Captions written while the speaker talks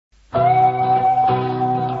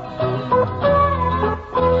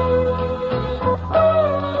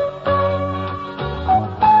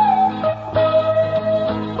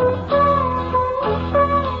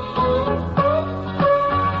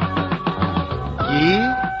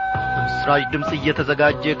ለምስራች ድምጽ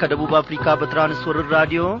እየተዘጋጀ ከደቡብ አፍሪካ በትራንስወርልድ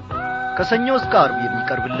ራዲዮ ከሰኞ እስከ ዓርብ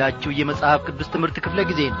የሚቀርብላችሁ የመጽሐፍ ቅዱስ ትምህርት ክፍለ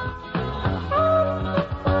ጊዜ ነው።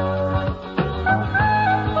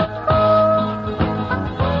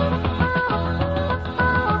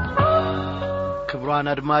 ክቡራን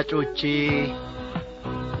አድማጮቼ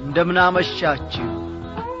እንደምን አመሻችሁ።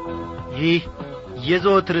 ይህ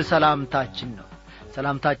የዘወትር ሰላምታችን ነው።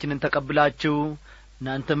 ሰላምታችንን ተቀብላችሁ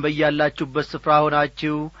እናንተም በያላችሁበት ስፍራ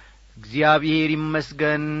ሆናችሁ እግዚአብሔር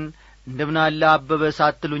ይመስገን እንደምን አለ አበበ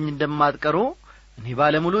ሳትሉኝ እንደማትቀሩ እኔ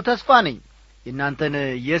ባለሙሉ ተስፋ ነኝ። የእናንተን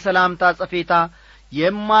የሰላምታ ጸፌታ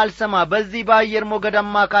የማልሰማ በዚህ በአየር ሞገድ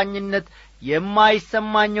አማካኝነት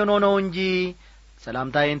የማይሰማኝ ሆኖ ነው እንጂ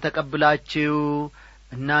ሰላምታዬን ተቀብላችሁ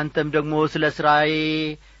እናንተም ደግሞ ስለ ስራዬ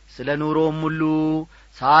ስለ ኑሮም ሁሉ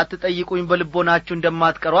ሳትጠይቁኝ በልቦናችሁ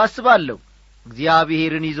እንደማትቀሩ አስባለሁ።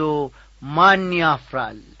 እግዚአብሔርን ይዞ ማን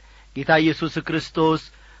ያፍራል? ጌታ ኢየሱስ ክርስቶስ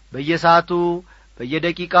በየሰዓቱ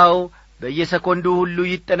በየደቂቃው በየሰኮንዱ ሁሉ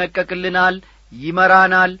ይጠነቀቅልናል፣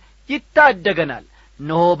 ይመራናል፣ ይታደገናል።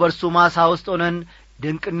 እነሆ በእርሱ ማሳ ውስጥ ሆነን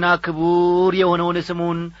ድንቅና ክቡር የሆነውን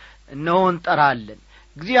ስሙን እነሆ እንጠራለን።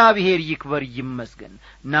 እግዚአብሔር ይክበር ይመስገን።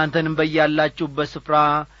 እናንተንም በያላችሁበት ስፍራ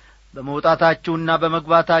በመውጣታችሁና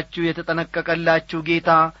በመግባታችሁ የተጠነቀቀላችሁ ጌታ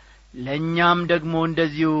ለእኛም ደግሞ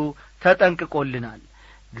እንደዚሁ ተጠንቅቆልናል።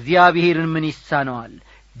 እግዚአብሔርን ምን ይሳነዋል?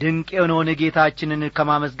 ድንቅ የሆነውን ጌታችንን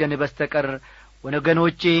ከማመስገን በስተቀር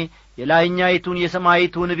ወገኖቼ የላይኛይቱን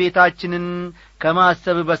የሰማይቱን ቤታችንን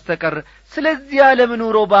ከማሰብ በስተቀር ስለዚህ ዓለም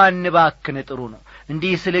ኑሮ ባንባክን ጥሩ ነው።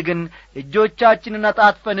 እንዲህ ስል ግን እጆቻችንን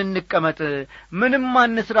አጣጥፈን እንቀመጥ፣ ምንም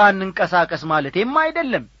አንስራ፣ እንንቀሳቀስ ማለቴም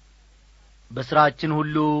አይደለም። በሥራችን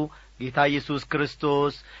ሁሉ ጌታ ኢየሱስ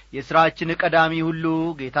ክርስቶስ የሥራችን ቀዳሚ ሁሉ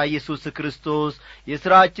ጌታ ኢየሱስ ክርስቶስ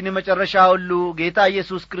የሥራችን መጨረሻ ሁሉ ጌታ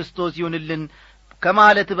ኢየሱስ ክርስቶስ ይሁንልን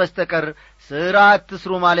ከማለት በስተቀር ሥራ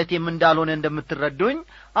አትስሩ ማለቴም እንዳልሆነ እንደምትረዱኝ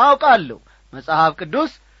አውቃለሁ። መጽሐፍ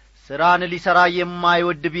ቅዱስ ሥራን ሊሠራ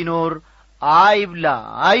የማይወድ ቢኖር አይብላ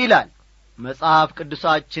ይላል። መጽሐፍ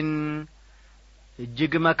ቅዱሳችን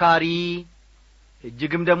እጅግ መካሪ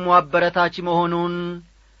እጅግም ደግሞ አበረታች መሆኑን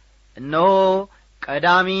እነሆ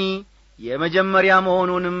ቀዳሚ የመጀመሪያ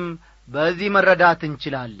መሆኑንም በዚህ መረዳት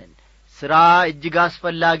እንችላለን። ሥራ እጅግ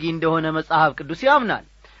አስፈላጊ እንደሆነ መጽሐፍ ቅዱስ ያምናል።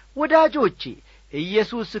 ወዳጆቼ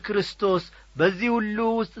ኢየሱስ ክርስቶስ በዚህ ሁሉ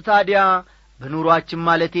ውስጥ ታዲያ በኑሯችን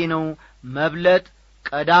ማለቴ ነው መብለጥ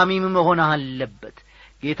ቀዳሚም መሆን አለበት።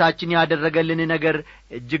 ጌታችን ያደረገልን ነገር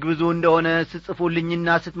እጅግ ብዙ እንደሆነ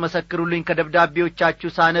ስትጽፉልኝና ስትመሰክሩልኝ ከደብዳቤዎቻችሁ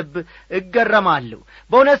ሳነብ እገረማለሁ።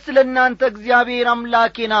 በእውነት ስለ እናንተ እግዚአብሔር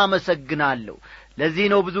አምላኬን አመሰግናለሁ። ለዚህ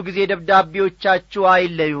ነው ብዙ ጊዜ ደብዳቤዎቻችሁ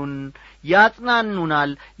አይለዩን፣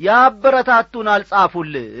 ያጽናኑናል፣ ያበረታቱናል፣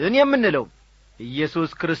 ጻፉልን የምንለው።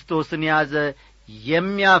 ኢየሱስ ክርስቶስን ያዘ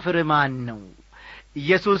የሚያፍር ማን ነው?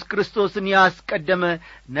 ኢየሱስ ክርስቶስን ያስቀደመ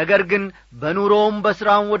ነገር ግን በኑሮውም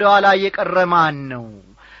በሥራውም ወደ ኋላ የቀረ ማን ነው?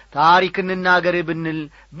 ታሪክ እንናገር ብንል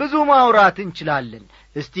ብዙ ማውራት እንችላለን።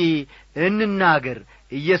 እስቲ እንናገር።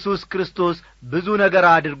 ኢየሱስ ክርስቶስ ብዙ ነገር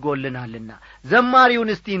አድርጎልናልና ዘማሪውን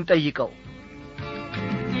እስቲ እንጠይቀው።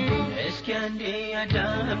 እስኪ አንዴ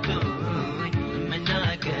አዳምጡኝ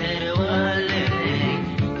ምናገረዋለሁ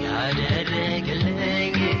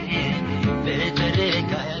ያደረገልኝ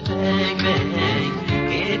በተረካተኝ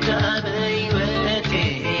ጌታ በሕይወቴ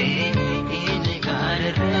ይህን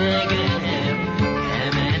ካደረገ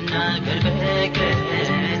ከመናገር በቀር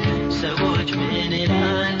ሰዎች ምን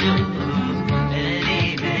ይላሉ? እኔ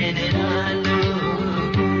ምን እላለሁ?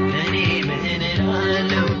 እኔ ምን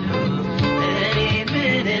እላለሁ? እኔ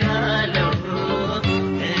ምን እላለሁ?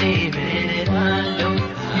 እኔ ምን እላለሁ?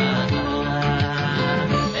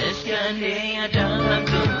 እስኪ አንዴ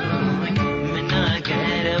አዳምጡኝ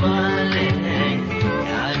ምናገረዋለሁ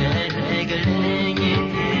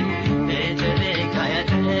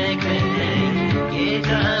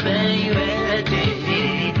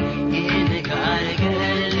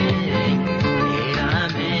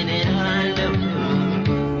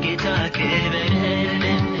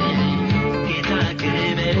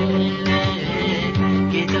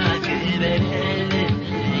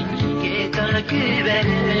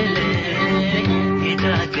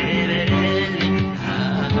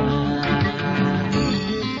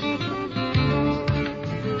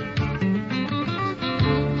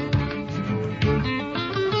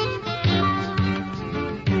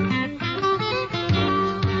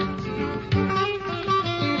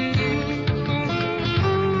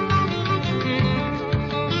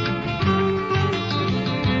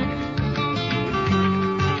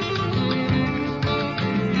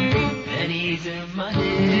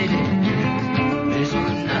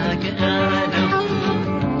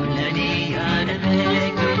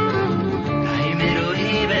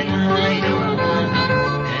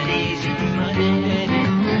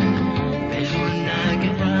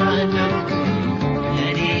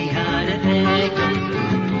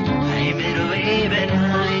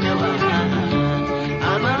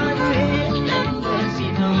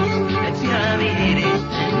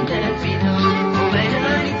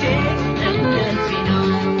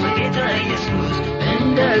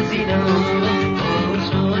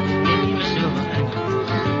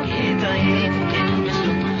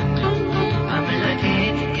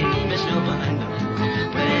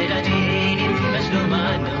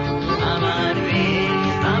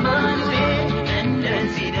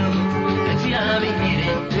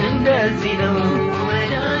እንደዚህ ነው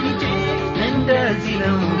መድኃኒቴ እንደዚህ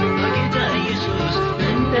ነው ጌታ ኢየሱስ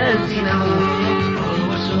እንደዚህ ነው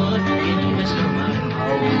ወሶት የሚመስለው ማለት ነው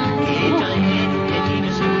ጌታዬ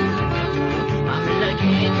የሚመስለው አምላኬ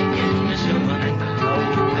የሚመስለው ማለት ነው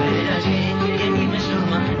ወዳጄ የሚመስለው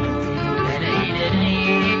ማለት ነው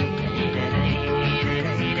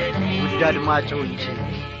ውድ አድማጮች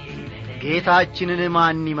ጌታችንን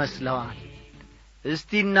ማን ይመስለዋል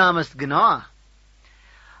እስቲ እናመስግነዋ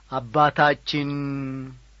አባታችን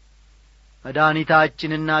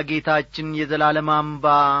መድኃኒታችንና ጌታችን የዘላለም አምባ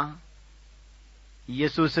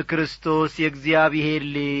ኢየሱስ ክርስቶስ የእግዚአብሔር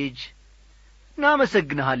ልጅ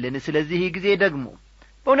እናመሰግንሃለን ስለዚህ ጊዜ ደግሞ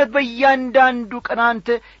በእውነት በእያንዳንዱ ቀን አንተ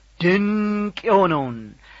ድንቅ የሆነውን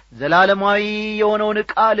ዘላለማዊ የሆነውን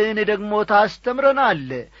ቃልህን ደግሞ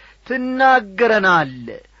ታስተምረናለህ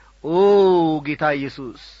ትናገረናለህ ኦ ጌታ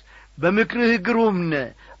ኢየሱስ በምክርህ ግሩም ነህ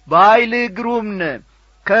በኃይልህ ግሩም ነህ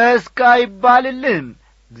ከስካ አይባልልህም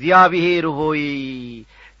እግዚአብሔር ሆይ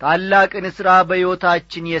ታላቅን ሥራ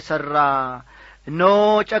በሕይወታችን የሠራ እነሆ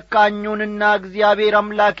ጨካኙንና እግዚአብሔር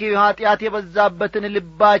አምላኬ ኀጢአት የበዛበትን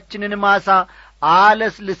ልባችንን ማሳ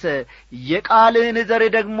አለስልሰ የቃልህን ዘር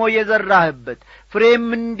ደግሞ የዘራህበት ፍሬም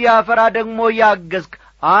እንዲያፈራ ደግሞ ያገዝክ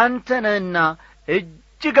አንተ ነህና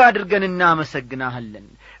እጅግ አድርገን እናመሰግንሃለን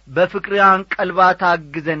በፍቅር አንቀልባ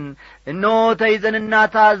ታግዘን እነሆ ተይዘንና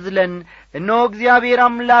ታዝለን እነሆ እግዚአብሔር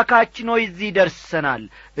አምላካችን ሆይ እዚህ ደርሰናል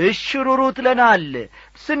እሽሩሩ ትለናለህ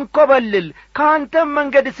ስንኰበልል ከአንተም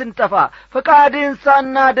መንገድ ስንጠፋ ፈቃድህን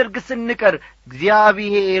ሳናደርግ ስንቀር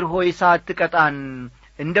እግዚአብሔር ሆይ ሳትቀጣን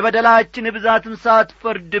እንደ በደላችን ብዛትም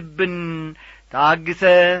ሳትፈርድብን ታግሰ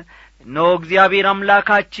እነሆ እግዚአብሔር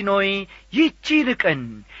አምላካችን ሆይ ይህቺን ቀን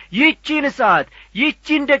ይህቺን ሰዓት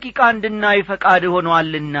ይህቺን ደቂቃ እንድናይ ፈቃድ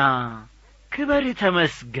ሆኖአልና ክበር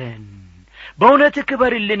ተመስገን በእውነት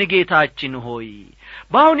ክበርልን ጌታችን ሆይ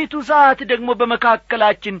በአሁኒቱ ሰዓት ደግሞ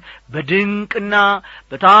በመካከላችን በድንቅና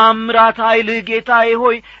በታምራት ኃይልህ ጌታዬ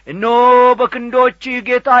ሆይ እነሆ በክንዶችህ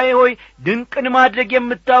ጌታዬ ሆይ ድንቅን ማድረግ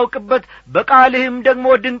የምታውቅበት በቃልህም ደግሞ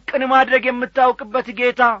ድንቅን ማድረግ የምታውቅበት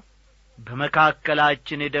ጌታ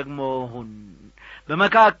በመካከላችን ደግሞ ሁን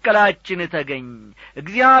በመካከላችን ተገኝ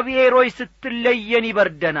እግዚአብሔር ሆይ ስትለየን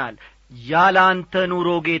ይበርደናል ያላንተ ኑሮ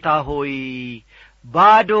ጌታ ሆይ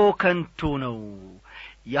ባዶ ከንቱ ነው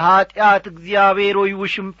የኀጢአት እግዚአብሔር ሆይ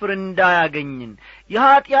ውሽንፍር እንዳያገኝን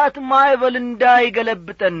የኀጢአት ማዕበል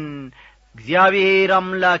እንዳይገለብጠን እግዚአብሔር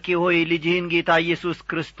አምላኬ ሆይ ልጅህን ጌታ ኢየሱስ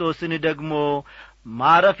ክርስቶስን ደግሞ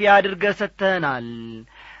ማረፊያ አድርገህ ሰጥተናል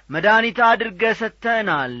መድኃኒት አድርገህ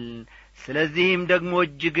ሰጥተናል ስለዚህም ደግሞ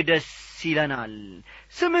እጅግ ደስ ይለናል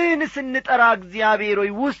ስምህን ስንጠራ እግዚአብሔር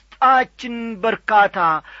ሆይ ውስጣችን በርካታ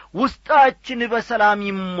ውስጣችን በሰላም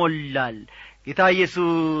ይሞላል ጌታ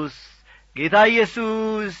ኢየሱስ ጌታ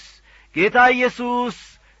ኢየሱስ ጌታ ኢየሱስ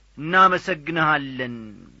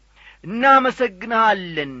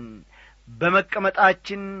እናመሰግንሃለን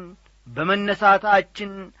በመቀመጣችን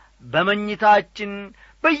በመነሳታችን በመኝታችን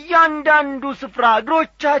በእያንዳንዱ ስፍራ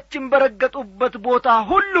እግሮቻችን በረገጡበት ቦታ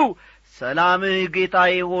ሁሉ ሰላምህ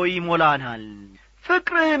ጌታዬ ሆይ ይሞላናል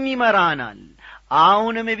ፍቅርህም ይመራናል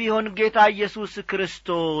አሁንም ቢሆን ጌታ ኢየሱስ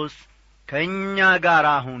ክርስቶስ ከእኛ ጋር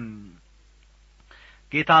አሁን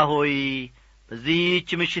ጌታ ሆይ በዚህች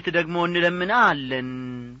ምሽት ደግሞ እንለምናለን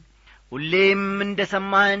ሁሌም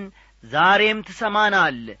እንደሰማን ዛሬም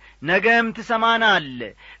ትሰማናለህ ነገም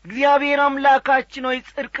ትሰማናለህ እግዚአብሔር አምላካችን ሆይ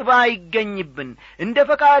ጽድቅ ባይገኝብን እንደ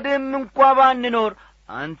ፈቃድህም እንኳ ባንኖር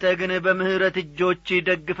አንተ ግን በምህረት እጆች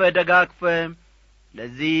ደግፈ ደጋግፈ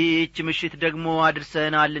ለዚህች ምሽት ደግሞ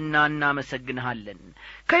አድርሰናልና እናመሰግንሃለን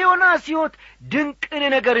ከዮናስ ሕይወት ድንቅን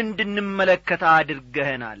ነገር እንድንመለከት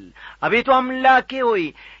አድርገህናል አቤቱ አምላኬ ሆይ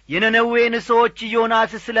የነነዌን ሰዎች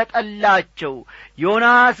ዮናስ ስለጠላቸው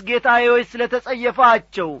ዮናስ ጌታዬ ሆይ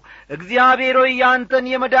ስለተጸየፋቸው እግዚአብሔር ሆይ ያንተን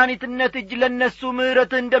የመድኃኒትነት እጅ ለነሱ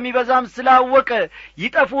ምህረት እንደሚበዛም ስላወቀ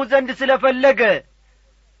ይጠፉ ዘንድ ስለፈለገ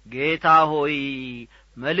ጌታ ሆይ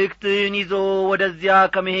መልእክትን ይዞ ወደዚያ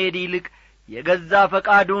ከመሄድ ይልቅ የገዛ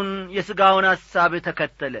ፈቃዱን የሥጋውን ሐሳብ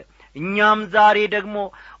ተከተለ እኛም ዛሬ ደግሞ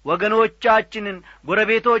ወገኖቻችንን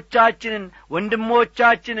ጎረቤቶቻችንን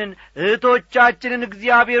ወንድሞቻችንን እህቶቻችንን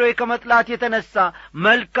እግዚአብሔር ሆይ ከመጥላት የተነሳ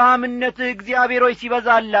መልካምነትህ እግዚአብሔር ሆይ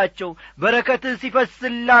ሲበዛላቸው በረከትህ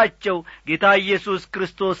ሲፈስላቸው ጌታ ኢየሱስ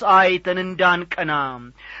ክርስቶስ አይተን እንዳንቀና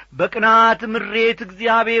በቅናት ምሬት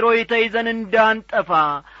እግዚአብሔር ሆይ ተይዘን እንዳንጠፋ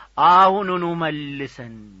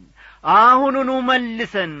አሁኑኑ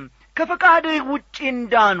መልሰን ከፈቃድህ ውጪ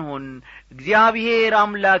እንዳንሆን እግዚአብሔር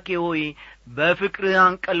አምላኬ ሆይ በፍቅርህ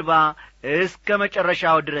አንቀልባ እስከ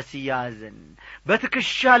መጨረሻው ድረስ ያዘን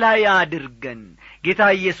በትከሻ ላይ አድርገን ጌታ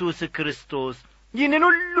ኢየሱስ ክርስቶስ ይህንን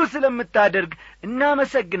ሁሉ ስለምታደርግ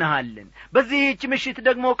እናመሰግንሃለን። በዚህች ምሽት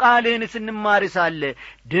ደግሞ ቃልህን ስንማር ሳለ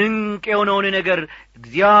ድንቅ የሆነውን ነገር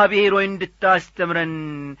እግዚአብሔር ሆይ እንድታስተምረን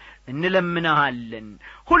እንለምንሃለን።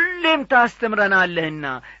 ሁሌም ታስተምረናለህና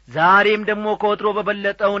ዛሬም ደግሞ ከወትሮ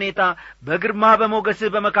በበለጠ ሁኔታ በግርማ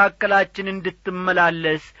በሞገስህ በመካከላችን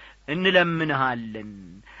እንድትመላለስ እንለምንሃለን።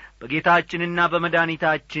 በጌታችንና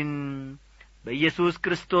በመድኃኒታችን በኢየሱስ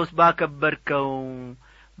ክርስቶስ ባከበርከው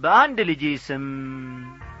በአንድ ልጅ ስም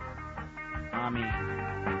አሜን።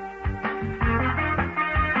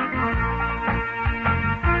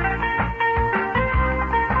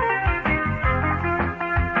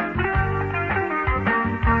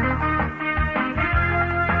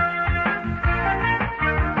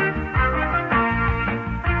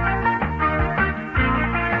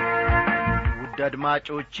 ውድ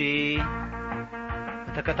አድማጮቼ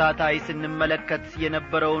በተከታታይ ስንመለከት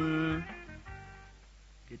የነበረውን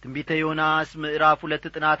የትንቢተ ዮናስ ምዕራፍ 2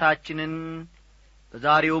 ጥናታችንን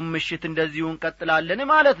በዛሬው ምሽት እንደዚሁ እንቀጥላለን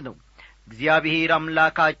ማለት ነው። እግዚአብሔር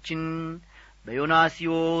አምላካችን በዮናስ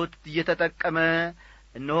ሕይወት እየተጠቀመ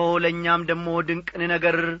እነሆ ለእኛም ደግሞ ድንቅን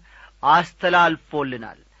ነገር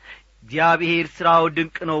አስተላልፎልናል። እግዚአብሔር ሥራው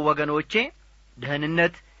ድንቅ ነው ወገኖቼ።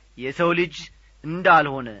 ደህንነት የሰው ልጅ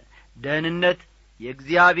እንዳልሆነ፣ ደህንነት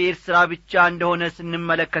የእግዚአብሔር ሥራ ብቻ እንደሆነ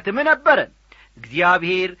ስንመለከትም ነበረ።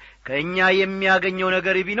 እግዚአብሔር ከእኛ የሚያገኘው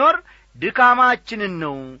ነገር ቢኖር ድካማችንን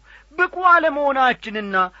ነው፣ ብቁ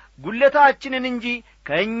አለመሆናችንና ጉለታችንን እንጂ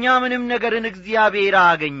ከእኛ ምንም ነገርን እግዚአብሔር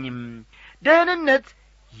አያገኝም። ደህንነት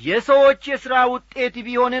የሰዎች የሥራ ውጤት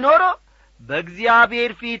ቢሆን ኖሮ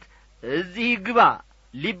በእግዚአብሔር ፊት እዚህ ግባ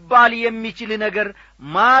ሊባል የሚችል ነገር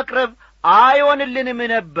ማቅረብ አይሆንልንም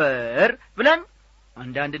ነበር ብለን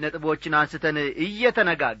አንዳንድ ነጥቦችን አንስተን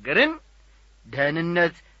እየተነጋገርን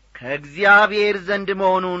ደህንነት ከእግዚአብሔር ዘንድ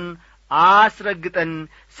መሆኑን አስረግጠን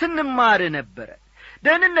ስንማር ነበረ።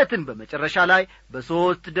 ደህንነትን በመጨረሻ ላይ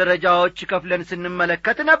በሦስት ደረጃዎች ከፍለን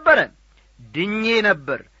ስንመለከት ነበረ። ድኜ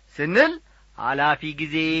ነበር ስንል ኃላፊ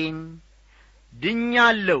ጊዜን፣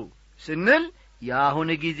 ድኛለሁ ስንል የአሁን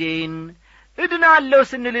ጊዜን፣ እድናለሁ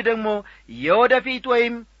ስንል ደግሞ የወደፊት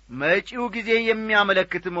ወይም መጪው ጊዜ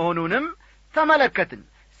የሚያመለክት መሆኑንም ተመለከትን።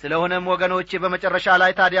 ስለሆነም ወገኖቼ በመጨረሻ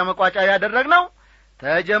ላይ ታዲያ መቋጫ ያደረግነው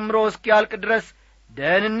ተጀምሮ እስኪያልቅ ድረስ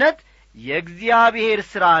ደህንነት የእግዚአብሔር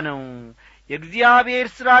ሥራ ነው። የእግዚአብሔር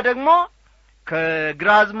ሥራ ደግሞ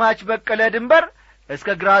ከግራዝማች በቀለ ድንበር እስከ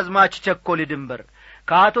ግራዝማች ቸኮል ድንበር፣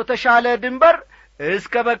 ከአቶ ተሻለ ድንበር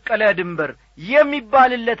እስከ በቀለ ድንበር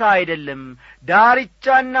የሚባልለት አይደለም።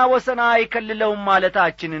 ዳርቻና ወሰን አይከልለውም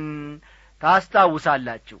ማለታችንን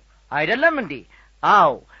ታስታውሳላችሁ አይደለም እንዴ?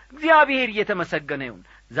 አዎ፣ እግዚአብሔር እየተመሰገነ ይሁን።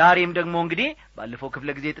 ዛሬም ደግሞ እንግዲህ ባለፈው ክፍለ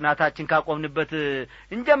ጊዜ ጥናታችን ካቆምንበት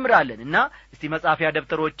እንጀምራለንና እስቲ መጻፊያ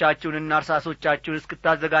ደብተሮቻችሁንና እርሳሶቻችሁን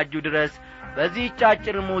እስክታዘጋጁ ድረስ በዚህች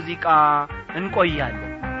አጭር ሙዚቃ እንቆያለን።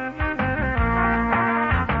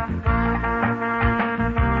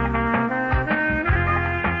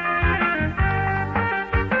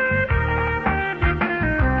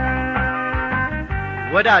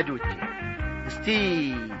 ወዳጆቼ እስቲ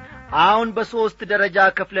አሁን በሶስት ደረጃ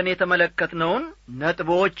ከፍለን የተመለከትነውን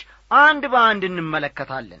ነጥቦች አንድ በአንድ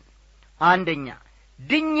እንመለከታለን። አንደኛ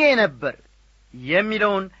ድኜ ነበር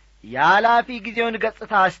የሚለውን የኃላፊ ጊዜውን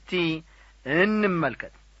ገጽታ እስቲ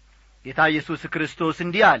እንመልከት። ጌታ ኢየሱስ ክርስቶስ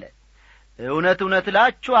እንዲህ አለ፣ እውነት እውነት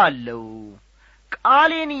እላችኋለሁ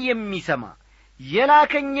ቃሌን የሚሰማ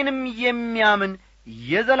የላከኝንም የሚያምን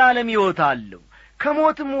የዘላለም ሕይወት አለው፣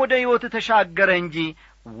 ከሞትም ወደ ሕይወት ተሻገረ እንጂ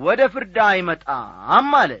ወደ ፍርድ አይመጣም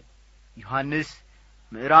አለ። ዮሐንስ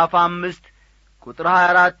ምዕራፍ 5 ቁጥር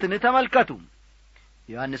 24ን ተመልከቱ።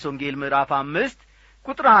 ዮሐንስ ወንጌል ምዕራፍ 5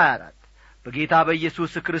 ቁጥር 24 በጌታ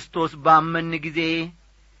በኢየሱስ ክርስቶስ ባመን ጊዜ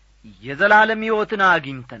የዘላለም ሕይወትን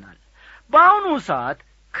አግኝተናል። በአሁኑ ሰዓት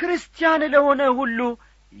ክርስቲያን ለሆነ ሁሉ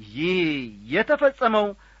ይህ የተፈጸመው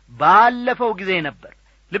ባለፈው ጊዜ ነበር።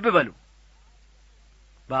 ልብ በሉ፣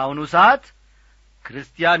 በአሁኑ ሰዓት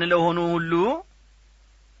ክርስቲያን ለሆኑ ሁሉ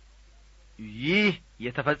ይህ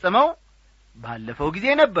የተፈጸመው ባለፈው ጊዜ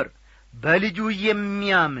ነበር። በልጁ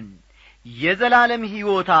የሚያምን የዘላለም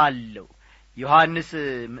ሕይወት አለው። ዮሐንስ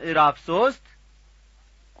ምዕራፍ 3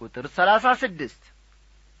 ቁጥር 36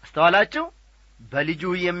 አስተዋላችሁ? በልጁ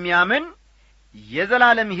የሚያምን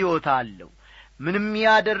የዘላለም ሕይወት አለው። ምንም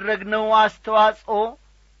ያደረግነው አስተዋጽኦ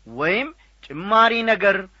ወይም ጭማሪ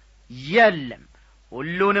ነገር የለም።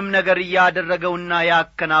 ሁሉንም ነገር ያደረገውና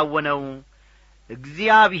ያከናወነው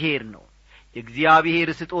እግዚአብሔር ነው። የእግዚአብሔር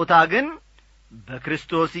ስጦታ ግን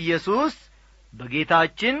በክርስቶስ ኢየሱስ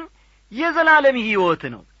በጌታችን የዘላለም ሕይወት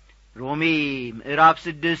ነው። ሮሜ ምዕራፍ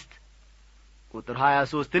 6 ቁጥር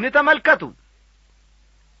 23ን ተመልከቱ።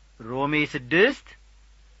 ሮሜ 6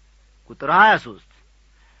 ቁጥር 23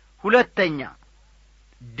 ሁለተኛ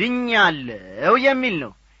ድኛለሁ የሚል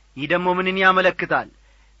ነው። ይህ ደግሞ ምንን ያመለክታል?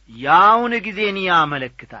 ያውን ጊዜን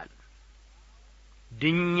ያመለክታል።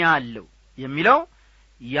 ድኛለሁ የሚለው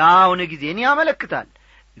ያውን ጊዜን ያመለክታል።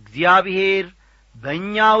 እግዚአብሔር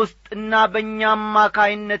በእኛ ውስጥና በእኛ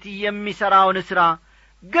አማካይነት የሚሠራውን ሥራ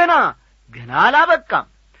ገና አላበቃም።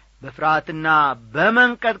 በፍርሃትና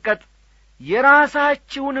በመንቀጥቀጥ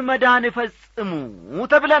የራሳችሁን መዳን ፈጽሙ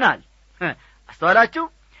ተብለናል። አስተዋላችሁ?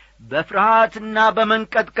 በፍርሃትና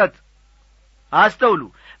በመንቀጥቀጥ አስተውሉ።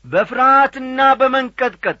 በፍርሃትና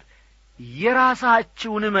በመንቀጥቀጥ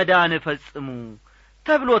የራሳችሁን መዳን ፈጽሙ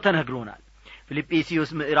ተብሎ ተነግሮናል።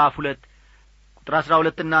 ፊልጵስዩስ ምዕራፍ 2 ቁጥር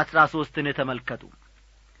 12 እና 13 ተመልከቱ።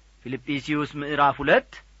 ፊልጵስዩስ ምዕራፍ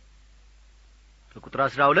 2 ከቁጥር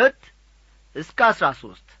 12 እስከ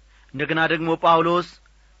 13 እንደገና ደግሞ ጳውሎስ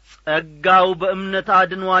ጸጋው በእምነት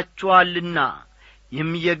አድኗችኋልና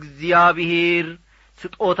ይህም የእግዚአብሔር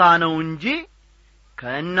ስጦታ ነው እንጂ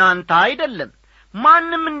ከእናንተ አይደለም፣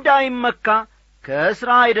 ማንም እንዳይመካ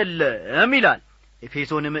ከሥራ አይደለም ይላል።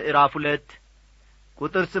 ኤፌሶን ምዕራፍ 2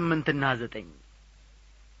 ቁጥር 8 እና 9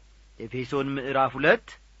 ኤፌሶን ምዕራፍ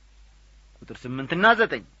 2 ቁጥር 8 እና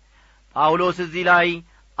 9 ጳውሎስ እዚህ ላይ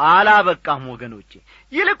አላበቃም ወገኖቼ።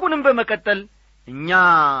 ይልቁንም በመቀጠል እኛ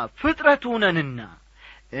ፍጥረቱ ነንና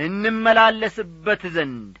እንመላለስበት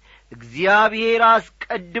ዘንድ እግዚአብሔር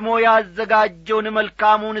አስቀድሞ ያዘጋጀውን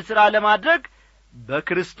መልካሙን ሥራ ለማድረግ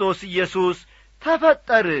በክርስቶስ ኢየሱስ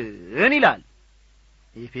ተፈጠርን ይላል።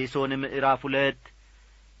 ኤፌሶን ምዕራፍ 2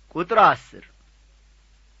 ቁጥር 10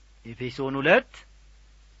 ኤፌሶን 2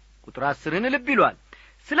 ቁጥር 10 ልብ ይሏል።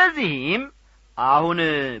 ስለዚህም አሁን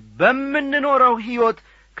በምንኖረው ሕይወት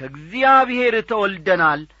ከእግዚአብሔር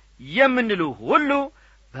ተወልደናል የምንሉ ሁሉ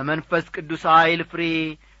በመንፈስ ቅዱስ ኃይል ፍሬ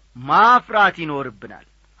ማፍራት ይኖርብናል።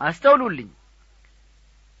 አስተውሉልኝ።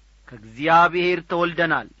 ከእግዚአብሔር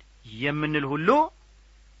ተወልደናል የምንል ሁሉ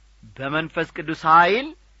በመንፈስ ቅዱስ ኃይል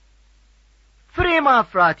ፍሬ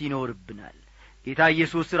ማፍራት ይኖርብናል። ጌታ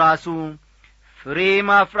ኢየሱስ ራሱ ፍሬ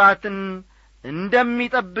ማፍራትን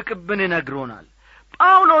እንደሚጠብቅብን ነግሮናል።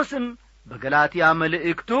 ጳውሎስም በገላትያ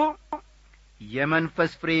መልእክቱ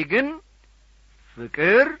የመንፈስ ፍሬ ግን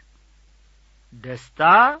ፍቅር፣ ደስታ፣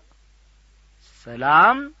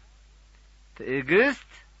 ሰላም፣ ትዕግስት፣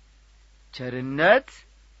 ቸርነት፣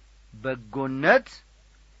 በጎነት፣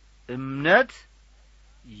 እምነት፣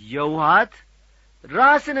 የውሃት፣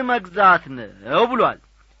 ራስን መግዛት ነው ብሏል።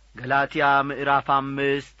 ገላትያ ምዕራፍ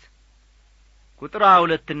 5 ቁጥር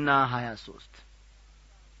 22 እና 23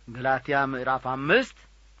 ገላትያ ምዕራፍ 5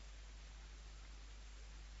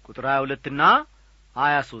 ቁጥር 22 እና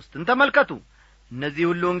 23 ተመልከቱ። እነዚህ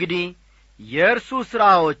ሁሉ እንግዲህ የእርሱ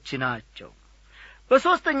ሥራዎች ናቸው።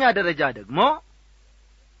 በሦስተኛ ደረጃ ደግሞ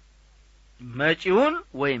መጪውን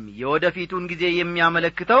ወይም የወደፊቱን ጊዜ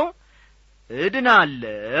የሚያመለክተው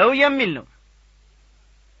እድናለሁ የሚል ነው።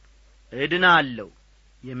 እድናለሁ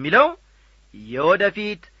የሚለው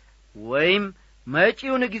የወደፊት ወይም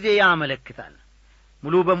መጪውን ጊዜ ያመለክታል።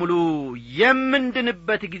 ሙሉ በሙሉ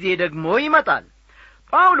የምንድንበት ጊዜ ደግሞ ይመጣል።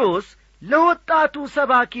 ጳውሎስ ለወጣቱ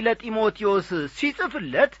ሰባኪ ለጢሞቴዎስ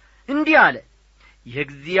ሲጽፍለት እንዲህ አለ: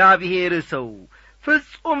 የእግዚአብሔር ሰው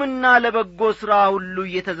ፍጹምና ለበጎ ሥራ ሁሉ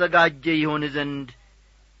የተዘጋጀ ይሆን ዘንድ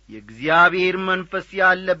የእግዚአብሔር መንፈስ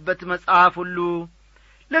ያለበት መጽሐፍ ሁሉ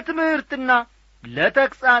ለትምህርትና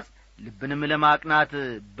ለተግሣጽ ልብንም ለማቅናት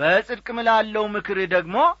በጽድቅም ላለው ምክር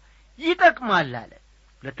ደግሞ ይጠቅማል አለ።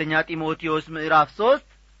 ሁለተኛ ጢሞቴዎስ ምዕራፍ 3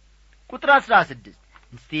 ቁጥር 16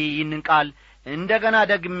 እስቲ ይህንን ቃል እንደገና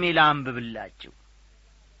ደግሜ ላንብብላችሁ።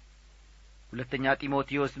 ሁለተኛ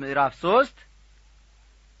ጢሞቴዎስ ምዕራፍ 3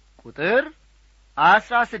 ቁጥር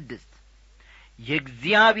 16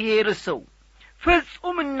 የእግዚአብሔር ሰው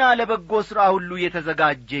ፍጹምና ለበጎ ሥራ ሁሉ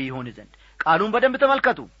የተዘጋጀ ይሆን ዘንድ። ቃሉን በደንብ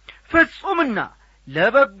ተመልከቱ። ፍጹምና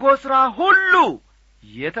ለበጎ ሥራ ሁሉ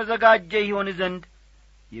የተዘጋጀ ይሆን ዘንድ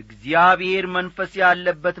የእግዚአብሔር መንፈስ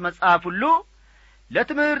ያለበት መጽሐፍ ሁሉ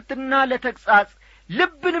ለትምህርትና ለተግሣጽ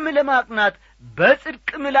ልብንም ለማቅናት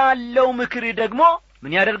በጽድቅም ላለው ምክር ደግሞ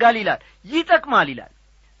ምን ያደርጋል ይላል? ይጠቅማል ይላል።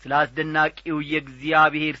 ስለ አስደናቂው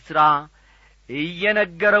የእግዚአብሔር ሥራ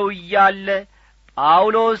እየነገረው እያለ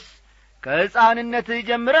ጳውሎስ ከሕፃንነት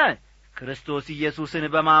ጀምረ ክርስቶስ ኢየሱስን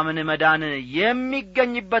በማመን መዳን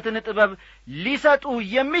የሚገኝበትን ጥበብ ሊሰጡ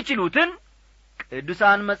የሚችሉትን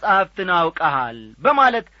ቅዱሳን መጻሕፍትን አውቀሃል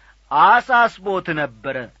በማለት አሳስቦት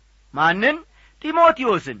ነበረ። ማንን?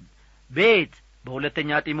 ጢሞቴዎስን። ቤት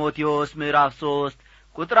በሁለተኛ ጢሞቴዎስ ምዕራፍ 3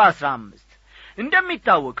 ቁጥር 15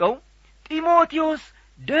 እንደሚታወቀው ጢሞቴዎስ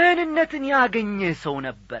ደህንነትን ያገኘ ሰው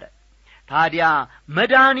ነበረ። ታዲያ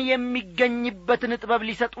መዳን የሚገኝበትን ጥበብ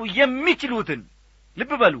ሊሰጡ የሚችሉትን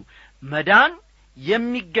ልብ በሉ መዳን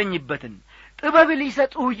የሚገኝበትን ጥበብ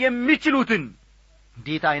ሊሰጡ የሚችሉትን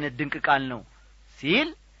እንዴት አይነት ድንቅ ቃል ነው ሲል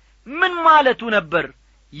ምን ማለቱ ነበር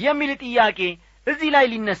የሚል ጥያቄ እዚህ ላይ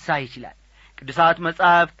ሊነሳ ይችላል። ቅዱሳት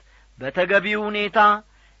መጻሕፍት በተገቢው ሁኔታ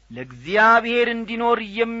ለእግዚአብሔር እንዲኖር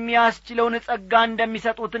የሚያስችለውን ጸጋ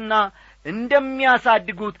እንደሚሰጡትና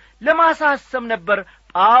እንደሚያሳድጉት ለማሳሰብ ነበር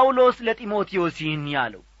ጳውሎስ ለጢሞቴዎስ ይህን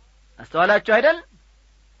ያለው። አስተዋላችሁ አይደል?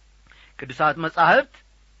 ቅዱሳት መጻሕፍት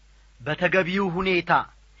በተገቢው ሁኔታ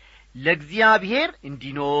ለእግዚአብሔር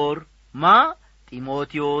እንዲኖር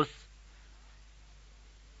ጢሞቴዎስ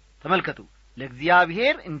ተመልከቱ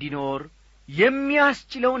ለእግዚአብሔር እንዲኖር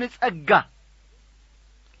የሚያስችለውን ጸጋ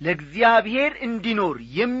ለእግዚአብሔር እንዲኖር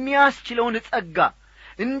የሚያስችለውን ጸጋ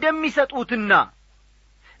እንደሚሰጡትና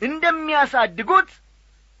እንደሚያሳድጉት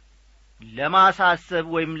ለማሳሰብ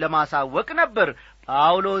ወይም ለማሳወቅ ነበር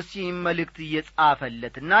ጳውሎስ ይህን መልእክት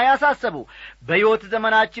እየጻፈለትና ያሳሰበው። በሕይወት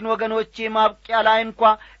ዘመናችን ወገኖቼ ማብቂያ ላይ እንኳ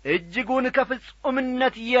እጅጉን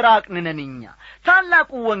ከፍጹምነት የራቅን ነን እኛ።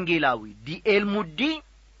 ታላቁ ወንጌላዊ ዲኤል ሙዲ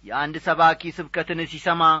የአንድ ሰባኪ ስብከትን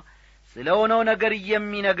ሲሰማ ስለ ሆነው ነገር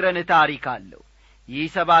የሚነግረን ታሪክ አለው። ይህ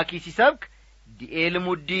ሰባኪ ሲሰብክ ዲኤል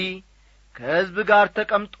ሙዲ ከሕዝብ ጋር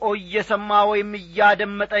ተቀምጦ እየሰማ ወይም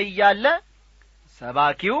እያደመጠ እያለ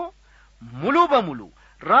ሰባኪው ሙሉ በሙሉ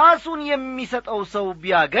ራሱን የሚሰጠው ሰው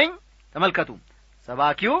ቢያገኝ ተመልከቱ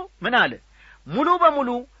ሰባኪው ምን አለ? ሙሉ በሙሉ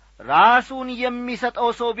ራሱን የሚሰጠው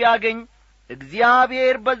ሰው ቢያገኝ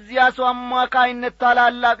እግዚአብሔር በዚያ ሰው አማካይነት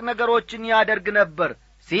ታላላቅ ነገሮችን ያደርግ ነበር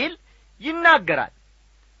ሲል ይናገራል።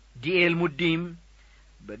 ዲኤል ሙዲም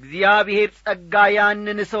በእግዚአብሔር ጸጋ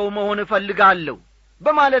ያንን ሰው መሆን እፈልጋለሁ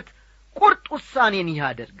በማለት ቁርጥ ውሳኔን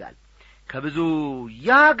ያደርጋል። ከብዙ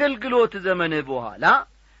የአገልግሎት ዘመን በኋላ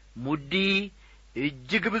ሙዲ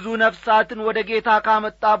እጅግ ብዙ ነፍሳትን ወደ ጌታ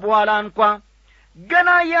ካመጣ በኋላ እንኳ ገና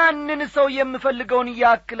ያንን ሰው የምፈልገውን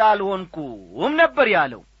ያክል አልሆንኩም ነበር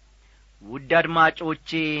ያለው። ውድ አድማጮቼ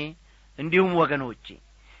እንዲሁም ወገኖቼ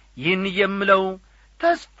ይህን የምለው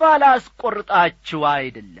ተስፋ ላስቆርጣችሁ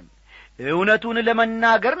አይደለም፣ እውነቱን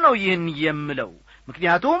ለመናገር ነው ይህን የምለው።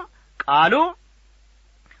 ምክንያቱም ቃሉ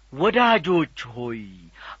ወዳጆች ሆይ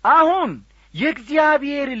አሁን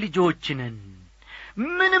የእግዚአብሔር ልጆች ነን፣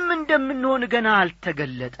 ምንም እንደምንሆን ገና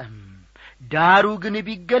አልተገለጠም፣ ዳሩ ግን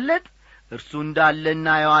ቢገለጥ እርሱ እንዳለ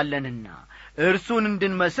እናየዋለንና እርሱን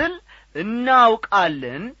እንድንመስል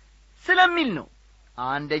እናውቃለን ስለሚል ነው።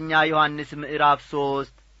 አንደኛ ዮሐንስ ምዕራፍ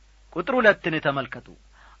 3 ቁጥር 2 ተመልከቱ።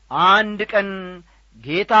 አንድ ቀን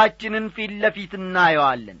ጌታችንን ፊት ለፊት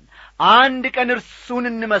እናየዋለን፣ አንድ ቀን እርሱን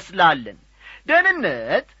እንመስላለን።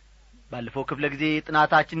 ደህንነት ባለፈው ክፍለ ጊዜ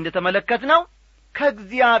ጥናታችን እንደተመለከትነው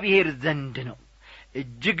ከእግዚአብሔር ዘንድ ነው።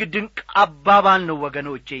 እጅግ ድንቅ አባባል ነው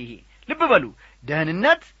ወገኖቼ ይሄ። ልብ በሉ፣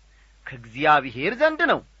 ደህንነት ከእግዚአብሔር ዘንድ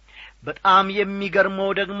ነው። በጣም የሚገርመው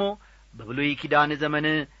ደግሞ በብሉይ ኪዳን ዘመን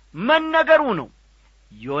መነገሩ ነው።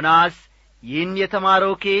 ዮናስ ይህን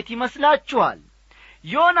የተማረው ከየት ይመስላችኋል?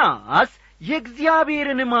 ዮናስ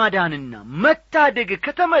የእግዚአብሔርን ማዳንና መታደግ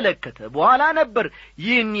ከተመለከተ በኋላ ነበር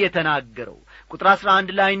ይህን የተናገረው። ቁጥር 11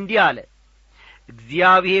 ላይ እንዲህ አለ፣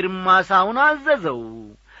 እግዚአብሔርም ዓሣውን አዘዘው፣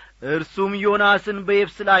 እርሱም ዮናስን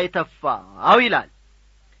በየብስ ላይ ተፋው ይላል።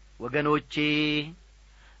 ወገኖቼ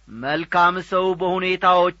መልካም ሰው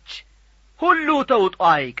በሁኔታዎች ሁሉ ተውጦ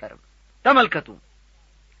አይቀርም። ተመልከቱ፣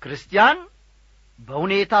 ክርስቲያን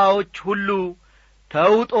በሁኔታዎች ሁሉ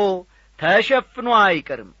ተውጦ ተሸፍኖ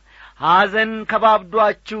አይቀርም። ሐዘን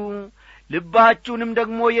ከባብዷችሁ ልባችሁንም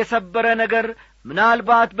ደግሞ የሰበረ ነገር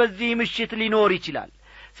ምናልባት በዚህ ምሽት ሊኖር ይችላል።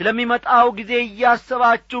 ስለሚመጣው ጊዜ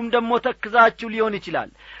እያሰባችሁም ደግሞ ተክዛችሁ ሊሆን ይችላል።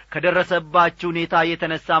 ከደረሰባችሁ ሁኔታ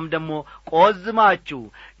የተነሳም ደግሞ ቆዝማችሁ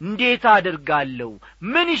እንዴት አደርጋለሁ፣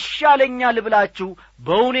 ምን ይሻለኛል ብላችሁ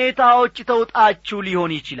በሁኔታዎች ተውጣችሁ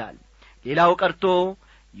ሊሆን ይችላል። ሌላው ቀርቶ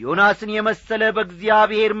ዮናስን የመሰለ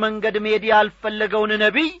በእግዚአብሔር መንገድ መሄድ ያልፈለገውን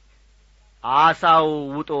ነቢይ ዓሣው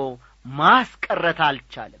ውጦ ማስቀረት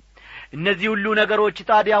አልቻለም። እነዚህ ሁሉ ነገሮች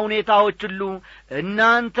ታዲያ ሁኔታዎች ሁሉ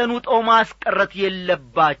እናንተን ውጦ ማስቀረት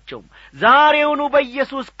የለባቸውም። ዛሬውኑ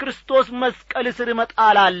በኢየሱስ ክርስቶስ መስቀል ስር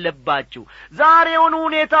መጣል አለባችሁ። ዛሬውኑ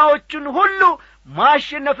ሁኔታዎችን ሁሉ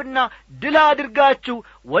ማሸነፍና ድል አድርጋችሁ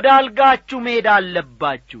ወደ አልጋችሁ መሄድ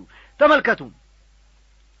አለባችሁ። ተመልከቱ፣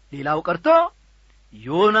 ሌላው ቀርቶ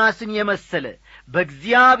ዮናስን የመሰለ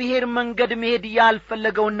በእግዚአብሔር መንገድ መሄድ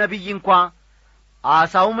ያልፈለገውን ነቢይ እንኳ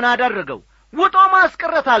ዓሣው ምን አደረገው? ውጦ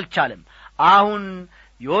ማስቀረት አልቻለም። አሁን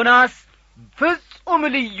ዮናስ ፍጹም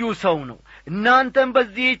ልዩ ሰው ነው። እናንተም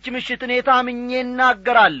በዚህች ምሽት እኔ ታምኜ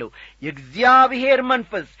እናገራለሁ፣ የእግዚአብሔር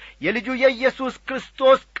መንፈስ የልጁ የኢየሱስ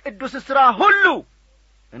ክርስቶስ ቅዱስ ሥራ ሁሉ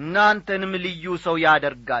እናንተንም ልዩ ሰው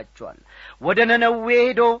ያደርጋችኋል። ወደ ነነዌ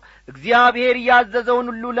ሄዶ እግዚአብሔር ያዘዘውን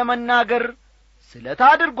ሁሉ ለመናገር ስለት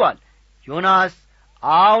አድርጓል። ዮናስ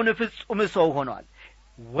አሁን ፍጹም ሰው ሆኗል።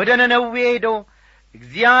 ወደ ነነዌ ሄዶ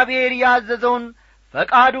እግዚአብሔር ያዘዘውን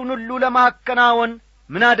ፈቃዱን ሁሉ ለማከናወን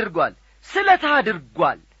ምን አድርጓል? ስለት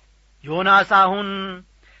አድርጓል። ዮናስ አሁን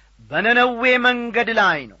በነነዌ መንገድ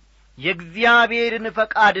ላይ ነው የእግዚአብሔርን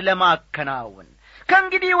ፈቃድ ለማከናወን።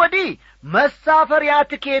 ከእንግዲህ ወዲህ መሳፈሪያ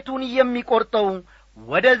ትኬቱን የሚቆርጠው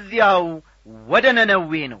ወደዚያው ወደ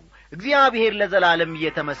ነነዌ ነው። እግዚአብሔር ለዘላለም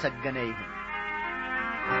እየተመሰገነ ይሁን።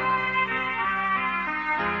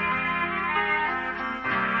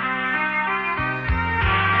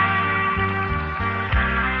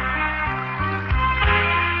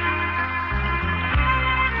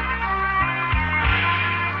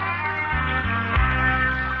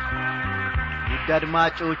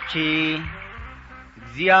 አድማጮቼ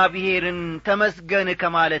እግዚአብሔርን ተመስገን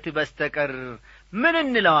ከማለት በስተቀር ምን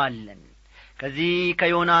እንለዋለን? ከዚህ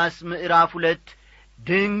ከዮናስ ምዕራፍ 2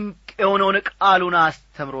 ድንቅ የሆነውን ቃሉን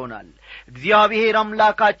አስተምሮናል። እግዚአብሔር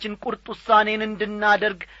አምላካችን ቁርጥ ውሳኔን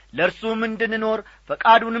እንድናደርግ ለእርሱም እንድንኖር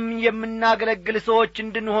ፈቃዱንም የምናገለግል ሰዎች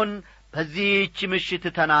እንድንሆን በዚህች ምሽት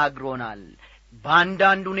ተናግሮናል።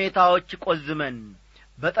 በአንዳንድ ሁኔታዎች ቆዝመን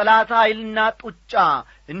በጠላት ኃይልና ጡጫ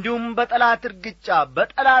እንዲሁም በጠላት እርግጫ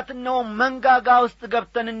በጠላትነው መንጋጋ ውስጥ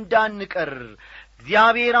ገብተን እንዳንቀር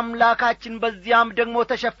እግዚአብሔር አምላካችን በዚያም ደግሞ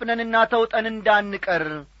ተሸፍነንና ተውጠን እንዳንቀር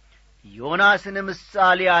ዮናስን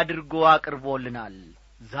ምሳሌ አድርጎ አቅርቦልናል።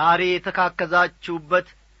 ዛሬ የተካከዛችሁበት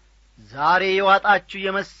ዛሬ የዋጣችሁ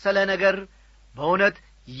የመሰለ ነገር በእውነት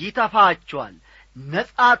ይተፋችኋል፣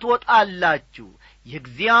 ነጻ ትወጣላችሁ።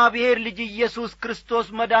 የእግዚአብሔር ልጅ ኢየሱስ ክርስቶስ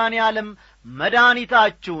መድኃኔ ዓለም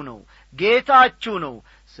መድኃኒታችሁ ነው፣ ጌታችሁ ነው።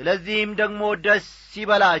 ስለዚህም ደግሞ ደስ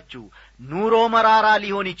ይበላችሁ። ኑሮ መራራ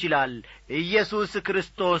ሊሆን ይችላል፣ ኢየሱስ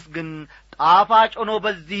ክርስቶስ ግን ጣፋጭ ሆኖ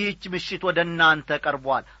በዚህች ምሽት ወደ እናንተ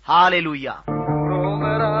ቀርቧል። ሃሌሉያ። ኑሮ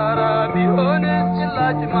መራራ ቢሆን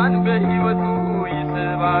ጭላጭ ማን በሕይወቱ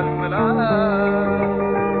ይስባል ምላስ?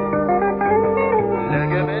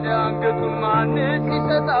 ለገመድ አንገቱን ማንስ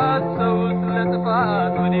ይሰጣል? ሰውስ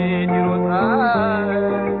ለጥፋት ወዴት ይሮጣል?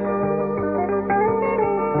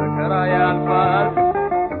 መከራ ያልፋል፣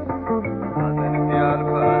 ሐዘንም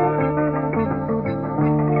ያልፋል፣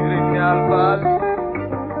 ችግርም ያልፋል፣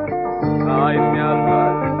 ስቃይም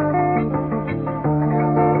ያልፋል።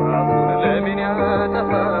 ራሱን ለምን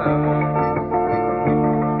ያጠፋል?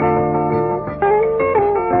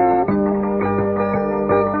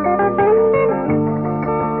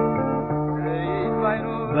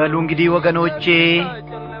 በሉ እንግዲህ ወገኖቼ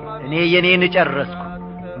እኔ የኔን ጨረስኩ፣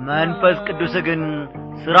 መንፈስ ቅዱስ ግን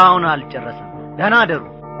ሥራውን አልጨረሰም። ደህና አደሩ።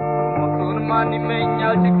 ሞቱን ማን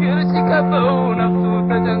ይመኛል? ችግር ሲከበው ነፍሱ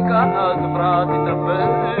ተጨንቃ ስፍራ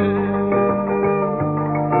ሲጠበቅ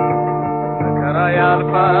መከራ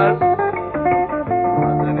ያልፋል፣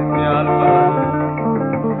 ሐዘንም ያልፋል፣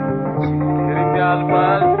 ችግርም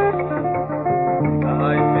ያልፋል፣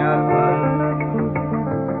 ፀሐይም ያልፋል።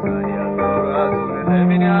 ራሱን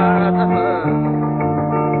ለምን ያጠፋል?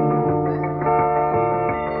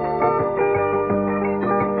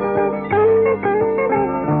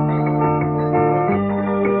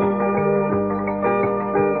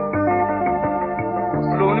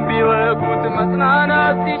 ቁስሉን ቢወጉት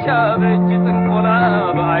መጽናናት ሲሻ በእጅ ጥንቆላ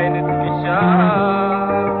በዐይን ትከሻ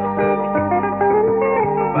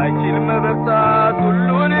ባይችል መበርታት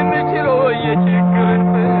ሁሉንም ችሎ የችግርን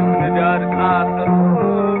ፍም ንዳድ ቃጠሎ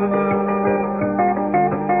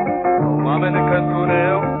ማመን ከንቱ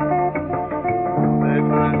ነው፣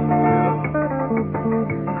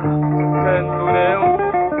 ከንቱ ነው።